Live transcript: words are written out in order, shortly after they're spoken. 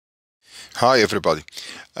Hi everybody.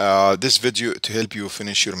 This video to help you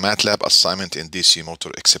finish your MATLAB assignment in DC motor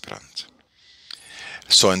experiment.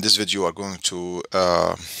 So in this video we're going to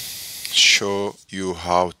show you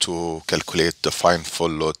how to calculate the fine full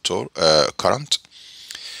load current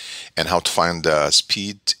and how to find the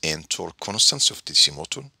speed and torque constants of DC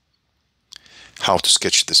motor, how to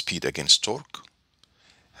sketch the speed against torque,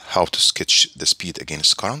 how to sketch the speed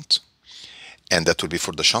against current, and that will be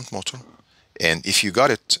for the shunt motor. And if you got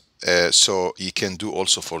it, so you can do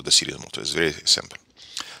also for the series motor. It's very simple.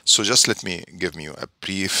 So just let me give you a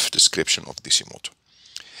brief description of DC motor.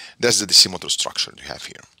 That's the DC motor structure you have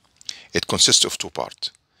here. It consists of two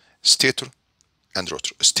parts, stator and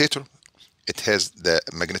rotor. Stator, it has the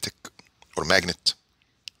magnetic or magnet,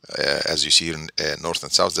 as you see here in north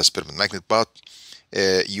and south, that's permanent magnet, but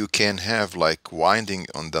you can have like winding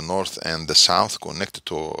on the north and the south connected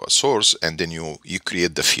to a source, and then you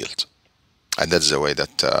create the field. And that's the way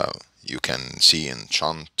that you can see in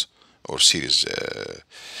shunt or series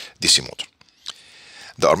DC motor.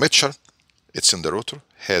 The armature, it's in the rotor,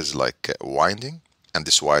 has like a winding, and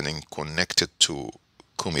this winding connected to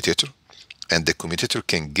commutator, and the commutator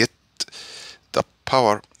can get the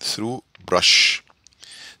power through brush.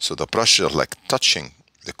 So the brush is like touching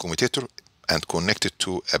the commutator and connected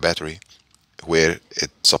to a battery where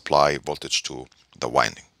it supply voltage to the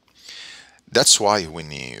winding. That's why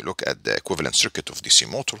when you look at the equivalent circuit of DC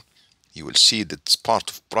motor, you will see that it's part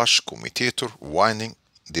of brush, commutator, winding,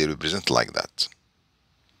 they represent like that.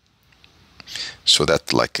 So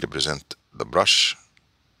that like represent the brushes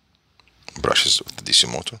of the DC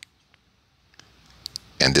motor,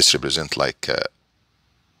 and this represent like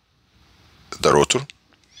the rotor,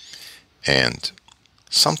 and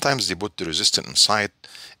sometimes they put the resistance inside,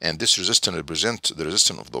 and this resistance represents the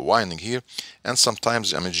resistance of the winding here, and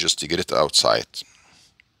sometimes just to get it outside,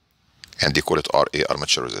 and they call it RA,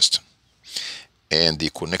 armature resistance, and they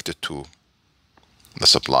connect it to the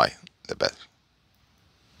supply, the battery,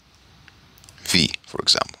 V for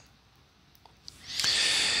example.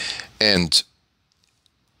 And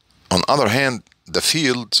on other hand, the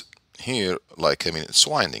field here, like it's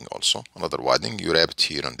winding also, another winding, you wrap it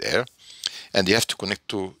here and there, and you have to connect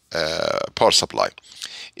to power supply.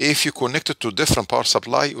 If you connect it to different power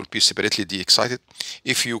supply, it will be separately de-excited.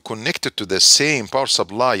 If you connect it to the same power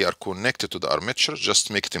supply, you are connected to the armature, just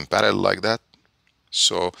make it in parallel like that.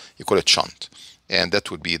 So you call it shunt, and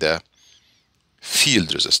that would be the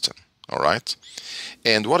field resistance. All right.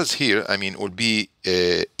 And what is here, will be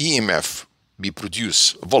EMF be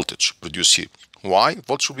produced, voltage produced here. Why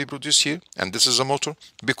voltage will be produced here? And this is a motor,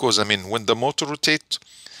 because when the motor rotates,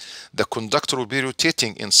 the conductor will be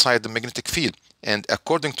rotating inside the magnetic field. And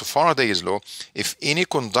according to Faraday's law, if any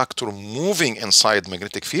conductor moving inside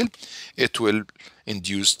magnetic field, it will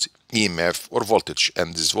induce EMF or voltage.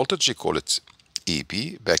 And this voltage, you call it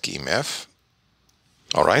EP, back EMF.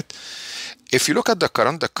 All right. If you look at the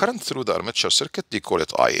current through the armature circuit, they call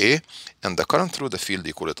it IA, and the current through the field,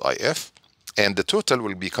 they call it IF, and the total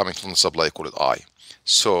will be coming from the supply, call it I.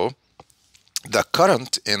 So the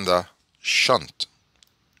current in the shunt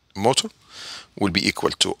motor will be equal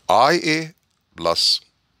to IA plus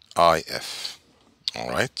IF. All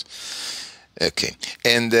right. Okay.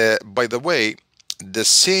 And by the way, the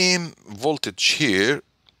same voltage here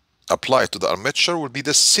applied to the armature will be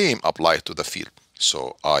the same applied to the field.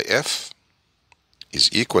 So IF is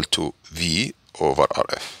equal to V over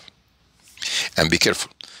RF. And be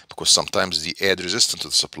careful, because sometimes they add resistance to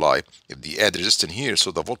the supply. If they add resistance here,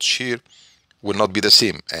 so the voltage here will not be the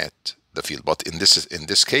same at the field. But in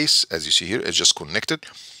this case, as you see here, it's just connected,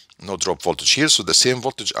 no drop voltage here. So the same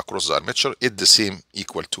voltage across the armature is the same,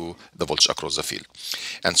 equal to the voltage across the field.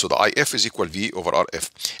 And so the IF is equal V over RF.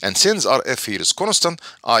 And since RF here is constant,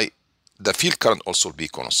 the field current also will be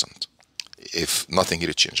constant, if nothing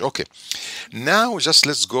here change. Okay, now just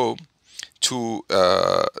let's go to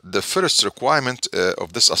the first requirement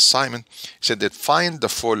of this assignment. It said that find the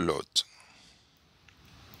full load.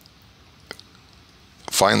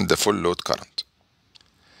 Find the full load current.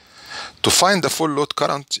 To find the full load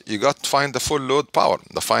current, you got to find the full load power,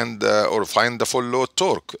 find the full load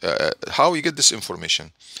torque. How you get this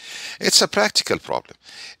information? It's a practical problem.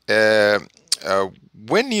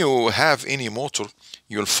 When you have any motor,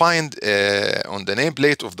 you'll find on the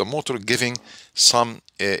nameplate of the motor giving some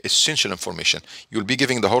essential information. You'll be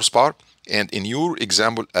giving the horsepower, and in your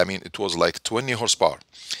example, it was like 20 horsepower,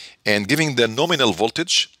 and giving the nominal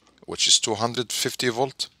voltage, which is 250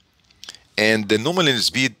 volt, and the nominal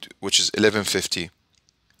speed, which is 1150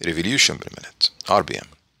 revolution per minute, RPM.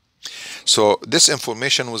 So this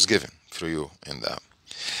information was given for you in the.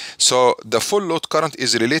 So the full load current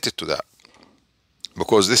is related to that.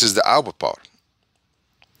 because this is the output power,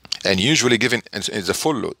 and usually given is the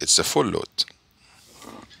full load. It's the full load.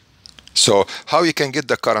 So how you can get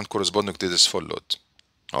the current corresponding to this full load?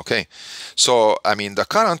 Okay, so I mean the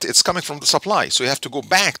current, it's coming from the supply, so you have to go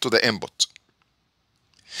back to the input,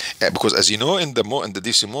 because as you know, in the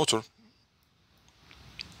DC motor,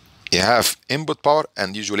 you have input power,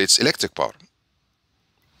 and usually it's electric power,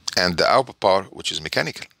 and the output power, which is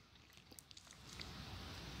mechanical.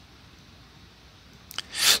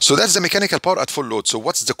 So that's the mechanical power at full load. So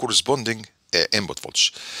what's the corresponding input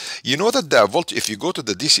voltage? You know that the voltage, if you go to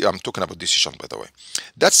the DC, I'm talking about DC shunt, by the way,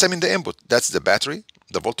 that's, I mean, the input, that's the battery,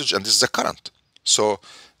 the voltage, and this is the current. So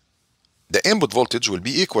the input voltage will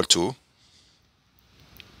be equal to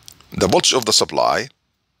the voltage of the supply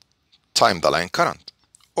times the line current.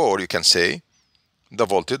 Or you can say the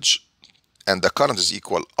voltage and the current is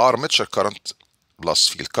equal armature current plus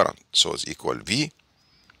field current. So it's equal V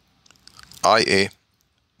IA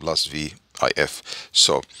plus V IF.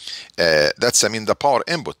 So that's, I mean, the power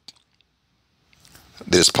input.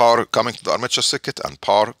 There is power coming to the armature circuit and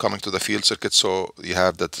power coming to the field circuit. So you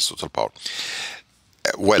have that total power.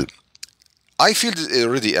 Well, I feel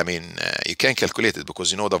already, I mean, you can calculate it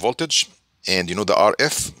because you know the voltage and you know the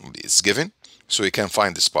RF is given. So you can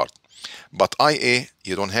find this part. But IA,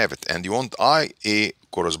 you don't have it. And you want IA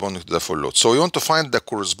corresponding to the full load. So you want to find the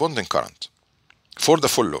corresponding current for the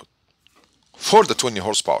full load, for the 20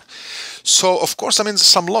 horsepower. So of course, I mean,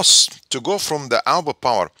 some loss to go from the output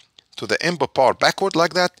power to the input power backward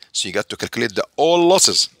like that. So you got to calculate the all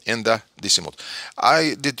losses in the DC motor.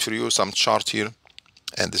 I did for you some chart here,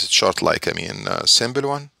 and this is chart like, I mean, simple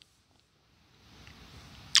one.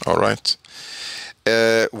 All right.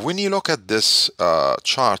 When you look at this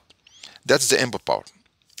chart, that's the input power,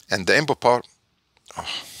 and the input power,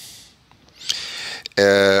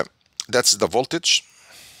 that's the voltage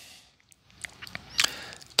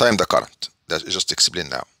time the current. That is just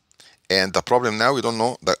explained now. And the problem now, we don't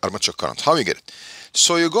know the armature current. How you get it?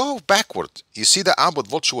 So you go backward. You see the output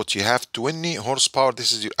voltage, what you have, 20 horsepower.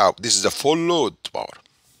 This is your out. This is the full load power.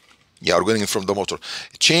 You are getting it from the motor.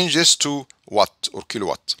 Change this to watt or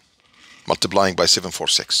kilowatt, multiplying by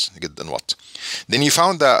 746. You get the watt. Then you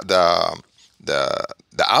found the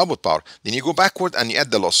output power. Then you go backward and you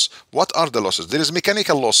add the loss. What are the losses? There is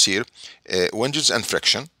mechanical loss here, windage and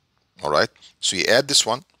friction. All right. So you add this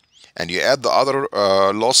one, and you add the other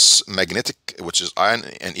loss, magnetic, which is iron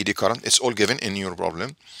and eddy current. It's all given in your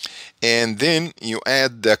problem. And then you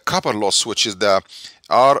add the copper loss, which is the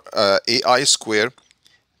RAI square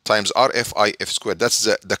times RFIF square. That's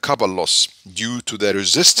the copper loss due to the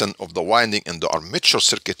resistance of the winding in the armature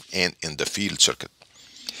circuit and in the field circuit.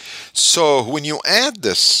 So when you add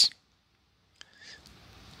this,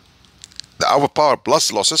 the output power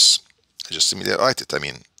plus losses, I just immediately write it. I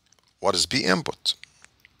mean, what is B input?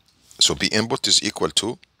 So B input is equal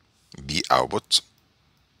to B output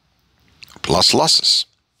plus losses.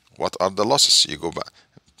 What are the losses? You go back.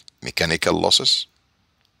 Mechanical losses,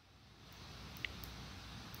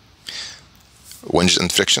 windage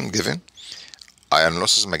and friction given, iron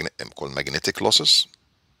losses, called magnetic losses,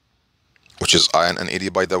 which is iron and eddy.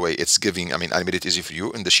 By the way, it's giving, I mean, I made it easy for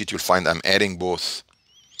you. In the sheet, you'll find I'm adding both,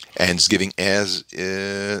 and it's giving as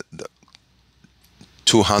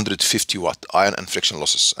 250 watt iron and friction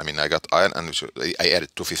losses. I mean, I got iron and I added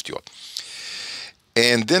 250 watt.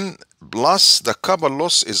 And then plus the copper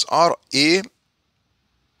loss is RA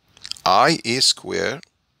IA square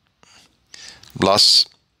plus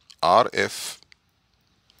RF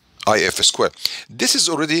IF square. This is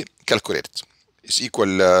already calculated. It's equal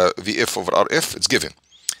VF over RF. It's given.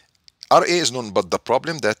 RA is known, but the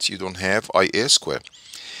problem that you don't have IA square.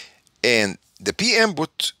 And the P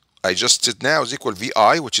input I just said now is equal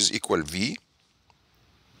VI, which is equal V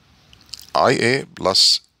IA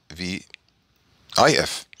plus V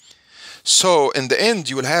IF. So in the end,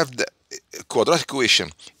 you will have the quadratic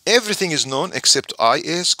equation. Everything is known except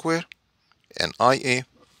IA square and IA.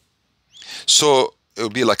 So it will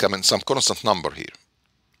be like, I mean, some constant number here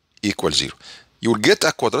equal 0. You will get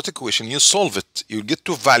a quadratic equation. You solve it. You will get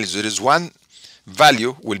two values. There is one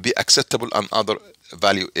value will be acceptable and other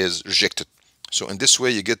value is rejected. So in this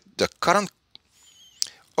way, you get the current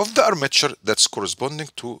of the armature that's corresponding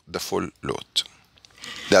to the full load.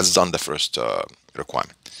 That's done the first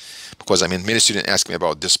requirement. Because, I mean, many students ask me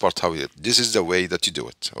about this part, how you do it. This is the way that you do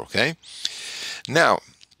it, okay? Now,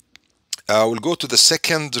 we'll go to the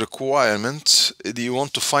second requirement. You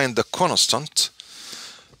want to find the constant,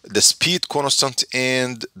 the speed constant,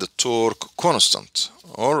 and the torque constant.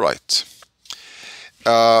 All right.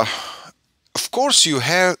 Of course, you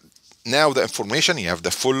have now the information. You have the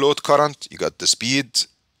full load current. You got the speed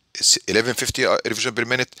It's 1150 revolution per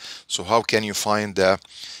minute. So how can you find the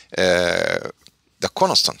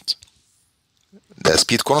constant, the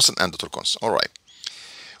speed constant and the torque constant? All right.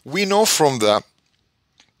 We know from the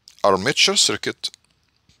armature circuit,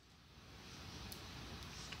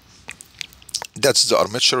 that's the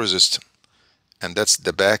armature resistance, and that's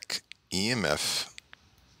the back EMF,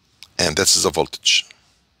 and that's the voltage.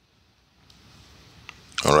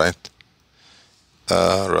 All right.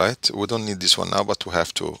 Right. We don't need this one now, but we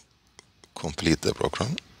have to complete the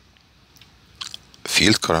program.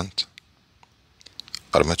 Field current,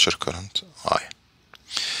 armature current, I.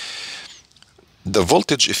 The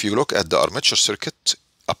voltage, if you look at the armature circuit,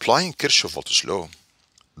 applying Kirchhoff voltage law,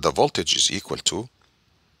 the voltage is equal to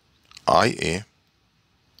IA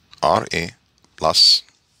RA plus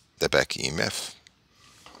the back EMF.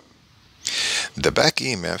 The back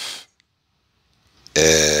EMF,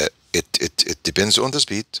 it depends on the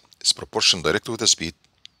speed. It's proportional directly with the speed,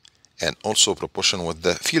 and also proportional with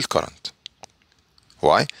the field current.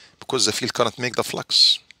 Why? Because the field current makes the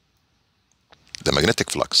flux, the magnetic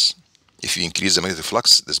flux. If you increase the magnetic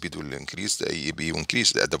flux, the speed will increase, the EEB will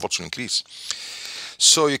increase, the voltage will increase.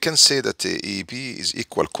 So you can say that the EEB is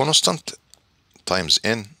equal constant times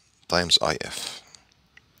N times IF.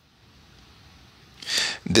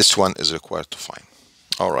 This one is required to find.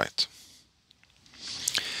 All right.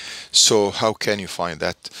 So how can you find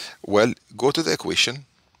that? Well, go to the equation.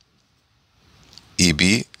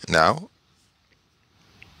 EB now,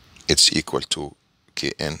 it's equal to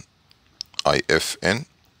Kn IFN.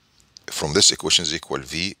 From this equation is equal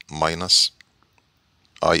V minus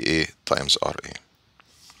IA times RA.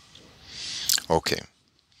 Okay.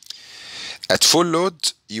 At full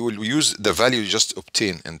load, you will use the value you just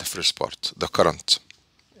obtained in the first part, the current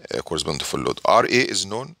corresponding to full load. RA is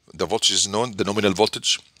known, the voltage is known, the nominal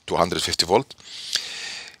voltage, 250 volt.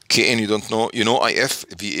 Kn you don't know, you know IF,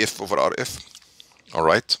 VF over RF. All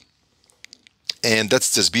right. And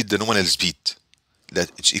that's the speed, the nominal speed,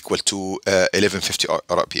 that it's equal to 1150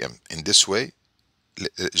 RPM. In this way,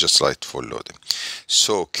 just write full loading.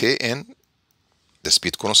 So Kn, the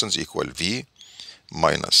speed constant, is equal V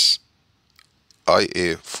minus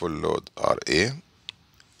IA full load RA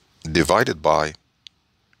divided by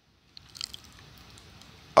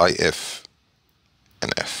IF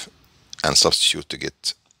and F, and substitute to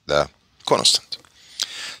get the constant.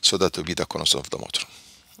 So that will be the constant of the motor.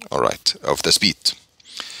 All right, of the speed.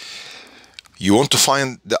 You want to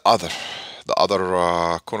find the other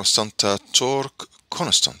constant, torque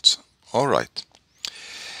constant. All right.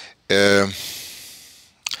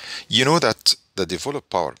 You know that the developed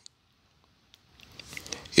power,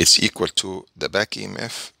 it's equal to the back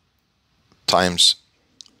EMF times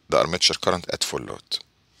the armature current at full load.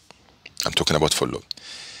 I'm talking about full load.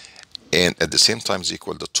 And at the same time is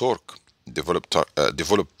equal the torque, developed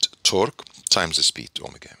torque times the speed,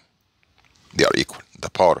 omega. They are equal. The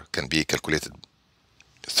power can be calculated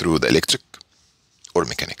through the electric or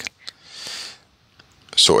mechanical.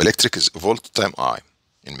 So electric is volt times I.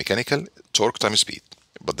 In mechanical, torque times speed.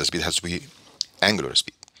 But the speed has to be angular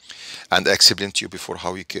speed. And I explained to you before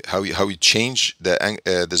how you change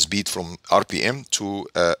the speed from RPM to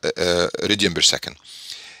radian per second.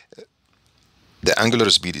 The angular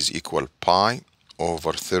speed is equal pi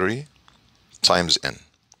over 30 times n,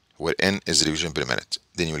 where n is revolution per minute.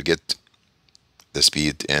 Then you will get the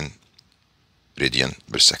speed in radian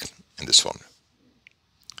per second in this formula.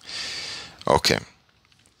 Okay.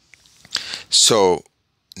 So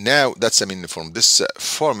now that's, I mean, from this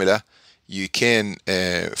formula, you can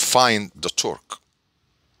find the torque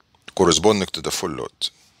corresponding to the full load,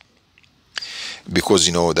 because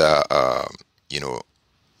you know the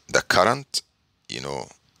current, you know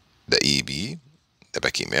the EB, the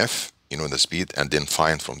back EMF, you know the speed, and then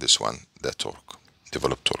find from this one the torque,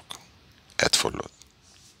 developed torque at full load.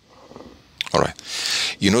 All right,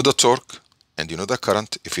 you know the torque and you know the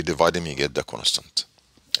current. If you divide them, you get the constant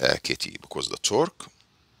KT, because the torque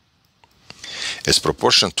is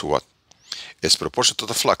proportional to what? It's proportional to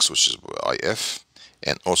the flux, which is IF,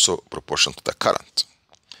 and also proportional to the current.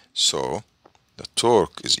 So the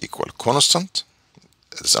torque is equal constant.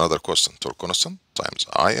 That's another constant, torque constant, times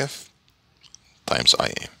IF times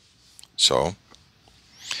IA. So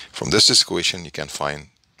from this equation, you can find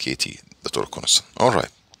KT, the torque constant. All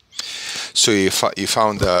right. So you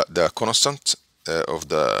found the constant of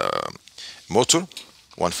the motor,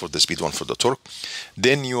 one for the speed, one for the torque.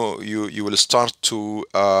 Then you will start to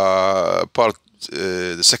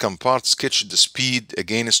the second part, sketch the speed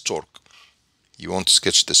against torque. You want to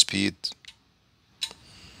sketch the speed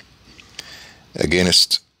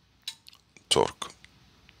against torque.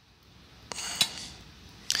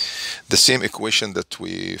 the same equation that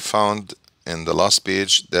we found in the last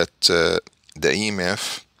page, that the EMF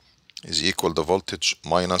is equal to voltage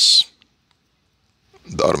minus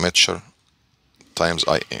the armature times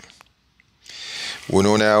IA. We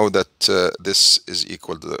know now that this is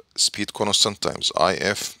equal to the speed constant times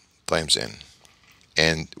IF times N.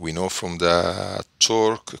 And we know from the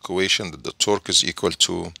torque equation that the torque is equal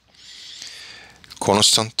to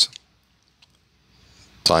constant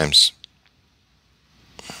times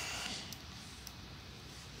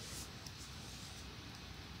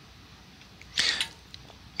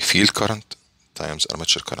field current times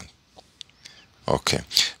armature current. Okay,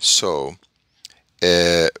 so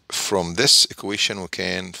from this equation we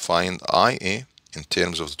can find IA in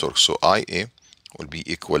terms of the torque. So IA will be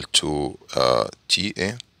equal to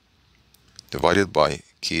TA divided by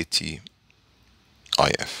KT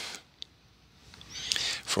IF.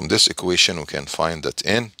 From this equation we can find that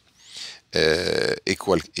N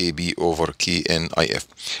equal AB over KN IF.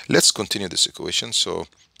 Let's continue this equation. So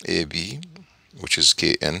AB, which is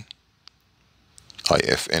KN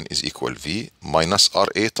IFN, is equal V minus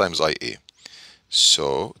RA times IA.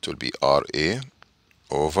 So it will be RA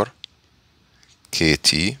over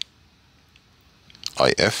KT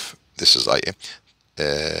IF, this is IA,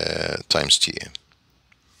 times TA.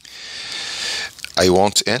 I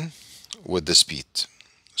want N with the speed,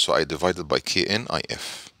 so I divided by KN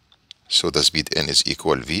IF. So the speed N is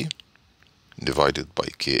equal V divided by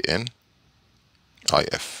KN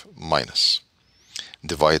IF minus,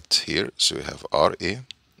 divide here, so you have RA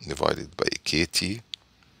divided by KT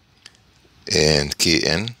and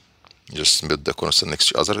KN, just put the constant next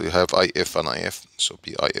to each other. You have IF and IF, so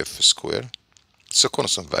be IF square. It's a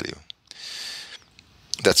constant value.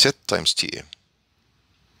 That's it, times TA.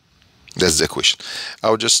 That's the equation.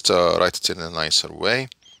 I'll just write it in a nicer way.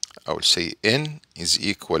 I will say N is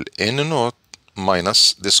equal N naught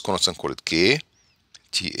minus this constant called K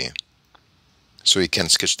TA. So you can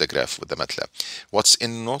sketch the graph with the MATLAB. What's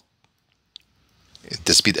N naught?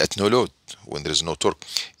 The speed at no load, when there is no torque.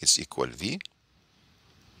 It's equal V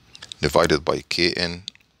divided by Kn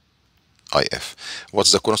IF.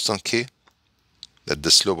 What's the constant K? That's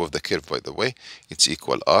the slope of the curve, by the way. It's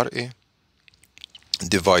equal RA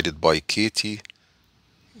divided by KT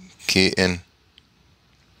Kn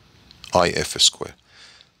IF square.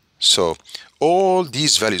 So all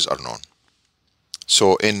these values are known.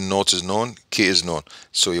 So N naught is known, K is known.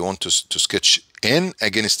 So you want to sketch N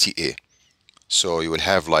against TA. So you will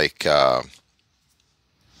have like TA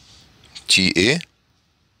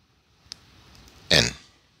N.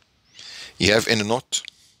 You have N naught.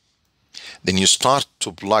 Then you start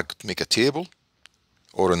to plug, to make a table,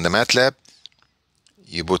 or in the MATLAB,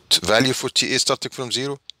 you put value for TA starting from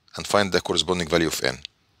 0 and find the corresponding value of N.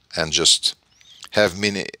 And just have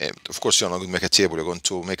many, of course you're not going to make a table, you're going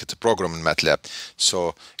to make it a program in MATLAB.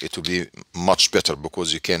 So it will be much better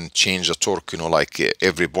because you can change the torque, you know, like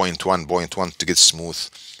every point one to get smooth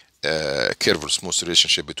curve or smooth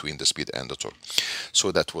relationship between the speed and the torque.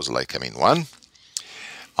 So that was like, I mean, one.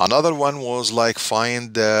 Another one was like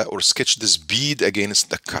find or sketch the speed against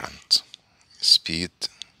the current. Speed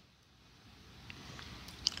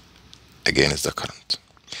against the current.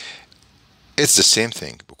 It's the same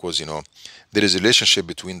thing because, you know, there is a relationship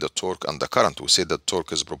between the torque and the current. We said that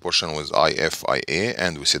torque is proportional with IF, IA,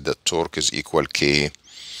 and we said that torque is equal K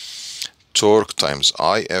torque times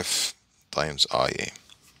IF times IA.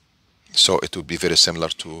 So it would be very similar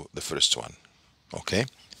to the first one. Okay,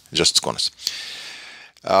 just constant.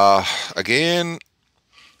 Again,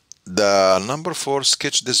 the number 4,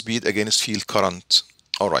 sketch the speed against field current.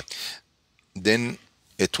 All right, then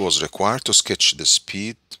it was required to sketch the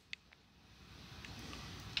speed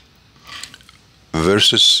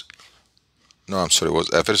versus, no, I'm sorry, was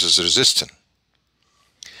versus resistance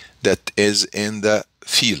that is in the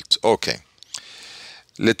field. Okay,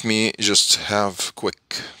 let me just have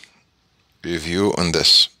quick review on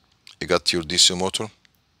this. You got your DC motor,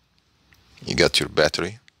 you got your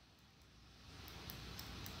battery,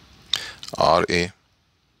 RA,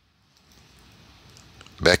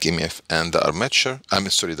 back EMF, and the armature,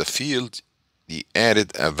 the field, he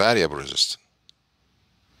added a variable resistance.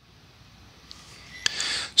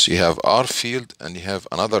 So you have R field and you have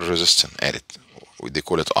another resistance added. They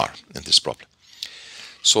call it R in this problem.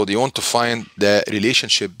 So they want to find the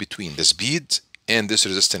relationship between the speed and this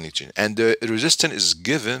resistance. And the resistance is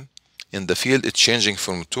given in the field, it's changing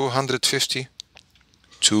from 250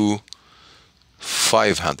 to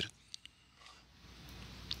 500.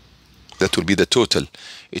 That will be the total.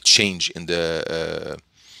 It change in the,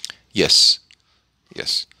 yes.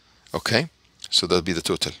 Okay, so that'll be the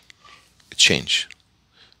total change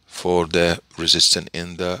for the resistance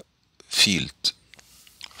in the field.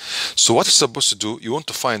 So what it's supposed to do, you want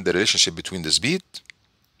to find the relationship between the speed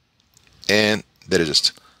and the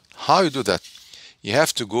resistance. How you do that? You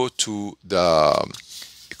have to go to the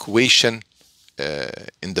equation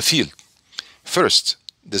in the field. First,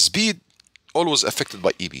 the speed always affected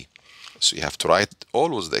by EB. So you have to write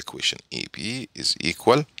always the equation. EB is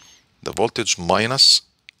equal the voltage minus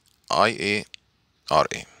IA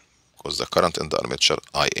RA, because the current in the armature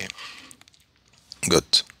IA.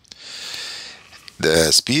 Good.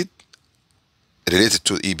 The speed related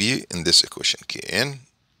to EB in this equation, Kn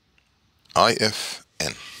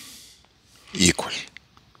IFN equal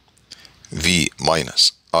V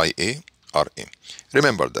minus IA RA.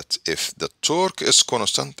 Remember that if the torque is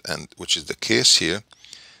constant, and which is the case here,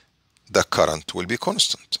 the current will be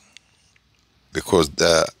constant, because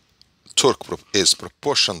the torque is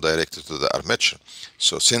proportional directly to the armature.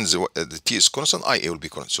 So since the T is constant, IA will be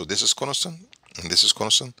constant. So this is constant, and this is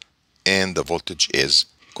constant, and the voltage is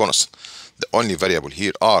constant. The only variable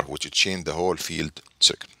here R, which will change the whole field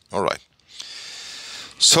circuit. All right.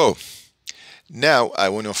 So now I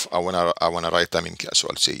wanna write. So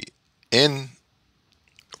I'll say N.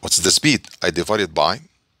 What's the speed? I divide it by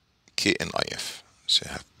KNIF. So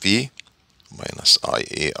I have V minus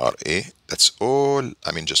IARA. That's all.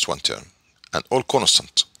 Just one term, and all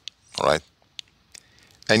constant. All right.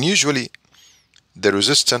 And usually the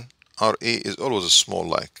resistance RA is always a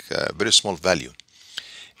small, very small value.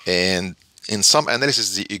 And in some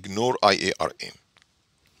analysis, they ignore IARA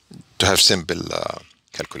to have simple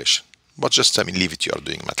calculation. But just leave it. You are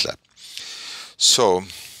doing MATLAB. So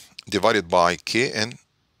divided by KN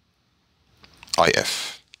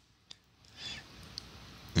IF.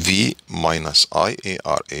 V minus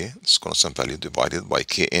IARA, this constant value, divided by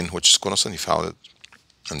Kn, which is constant. You found it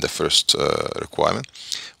in the first requirement.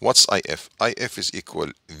 What's IF? IF is equal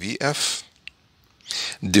VF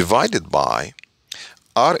divided by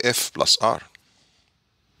RF plus R.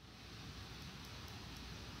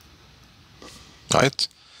 Right?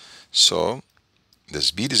 So the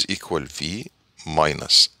speed is equal V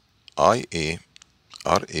minus IA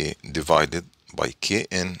RA divided by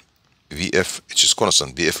Kn VF, which is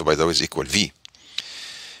constant. VF, by the way, is equal V.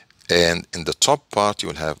 And in the top part, you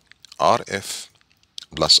will have RF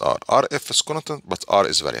plus R. RF is constant, but R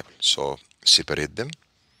is variable. So separate them.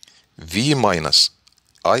 V minus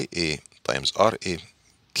IA times RA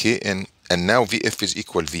Kn, and now VF is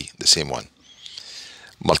equal V, the same one,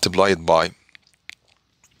 multiplied by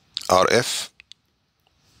RF,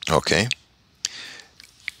 okay,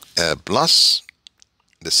 plus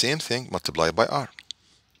the same thing multiplied by R.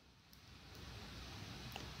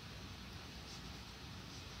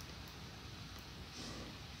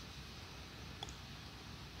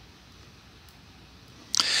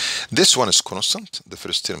 This one is constant, the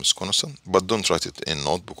first term is constant, but don't write it in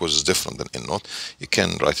note because it's different than in note. You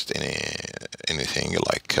can write it in anything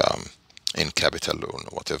like in capital or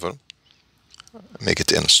whatever. Make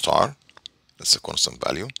it in star, that's a constant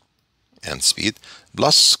value, and speed,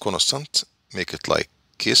 plus constant, make it like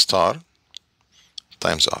K star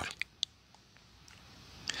times R.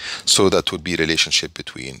 So that would be relationship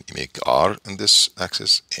between, you make R in this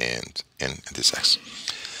axis and N in this axis.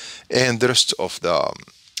 And the rest of the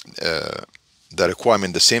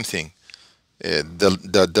requirement, the same thing.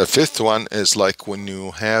 The fifth one is like when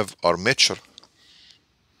you have armature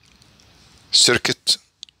circuit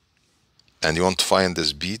and you want to find the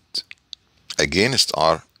speed against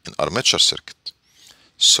R in armature circuit.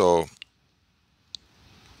 So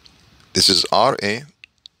this is RA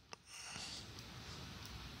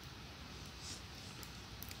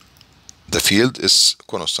the field is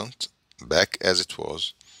constant back as it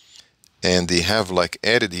was, and they have like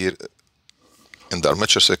added here in the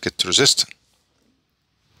armature circuit resistance.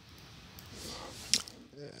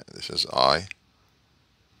 This is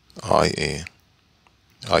IA,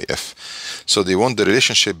 IF. So they want the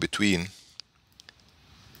relationship between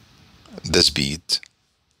the speed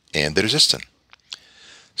and the resistance.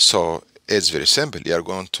 So it's very simple. You are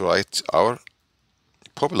going to write our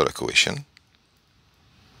popular equation.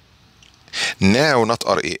 Now not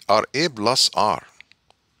RA, RA plus R.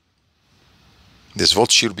 This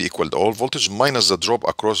voltage will be equal to all voltage minus the drop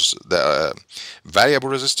across the variable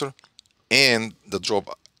resistor and the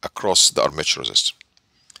drop across the armature resistor.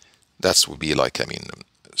 That would be like,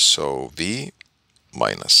 so V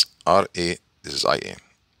minus RA, this is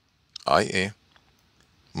IA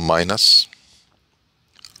minus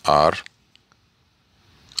R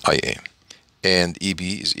IA, and EB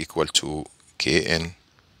is equal to KN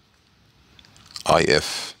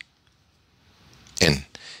IF N.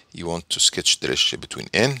 You want to sketch the relationship between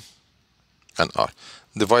N and R.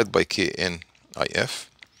 Divide by KN IF,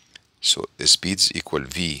 So speeds equal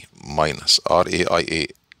V minus RAIA,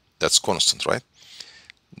 that's constant, right?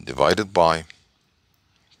 Divided by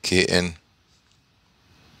Kn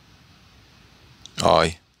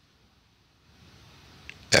IF.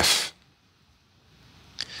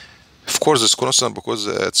 Of course, it's constant because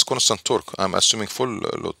it's constant torque. I'm assuming full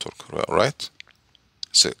load torque, right?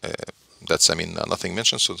 So that's, I mean, nothing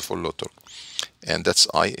mentioned, so the full load torque. And that's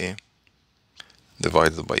IA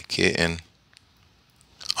divided by Kn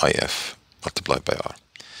IF multiplied by R.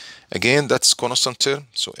 Again, that's constant term,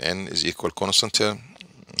 so N is equal constant term.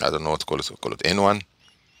 I don't know what to call it. Call it N1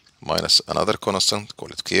 minus another constant, call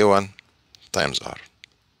it K1 times R.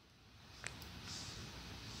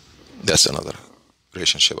 That's another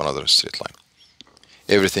relationship, another straight line.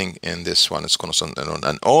 Everything in this one is constant,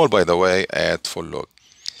 and all, by the way, at full load.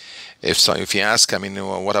 If you ask, I mean,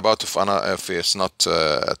 what about if it's not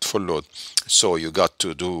at full load? So you got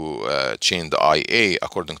to do change the IA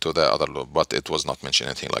according to the other load, but it was not mentioned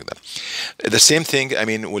anything like that. The same thing, I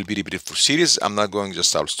mean, will be repeated for series. I'm not going,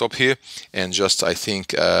 just I'll stop here, and just I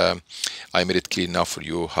think I made it clear now for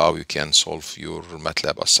you how you can solve your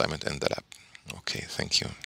MATLAB assignment in the lab. Okay, thank you.